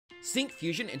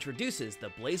Syncfusion introduces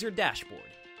the Blazor Dashboard,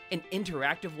 an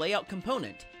interactive layout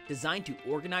component designed to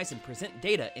organize and present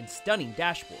data in stunning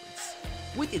dashboards.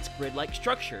 With its grid-like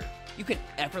structure, you can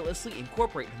effortlessly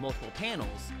incorporate multiple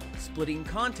panels, splitting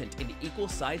content into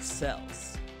equal-sized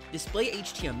cells. Display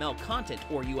HTML content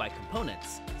or UI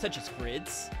components, such as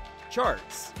grids,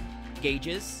 charts,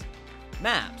 gauges,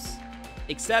 maps,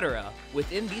 etc.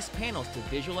 within these panels to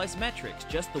visualize metrics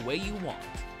just the way you want.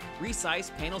 Resize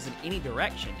panels in any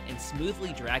direction and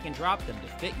smoothly drag and drop them to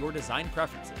fit your design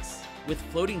preferences. With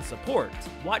floating support,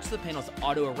 watch the panels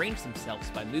auto-arrange themselves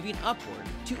by moving upward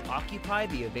to occupy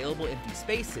the available empty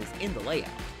spaces in the layout.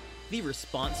 The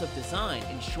responsive design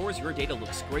ensures your data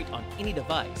looks great on any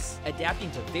device,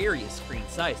 adapting to various screen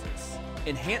sizes.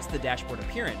 Enhance the dashboard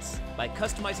appearance by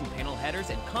customizing panel headers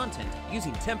and content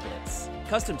using templates,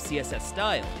 custom CSS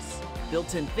styles,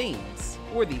 built-in themes,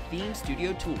 or the Theme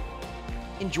Studio tool.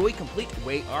 Enjoy complete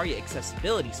Way ARIA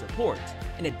accessibility support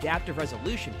and adaptive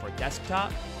resolution for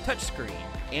desktop, touchscreen,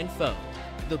 and phone.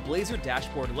 The Blazor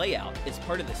Dashboard Layout is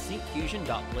part of the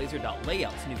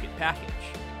Syncfusion.blazor.layout's NuGet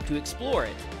package. To explore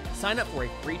it, sign up for a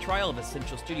free trial of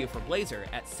Essential Studio for Blazor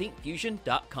at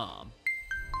syncfusion.com.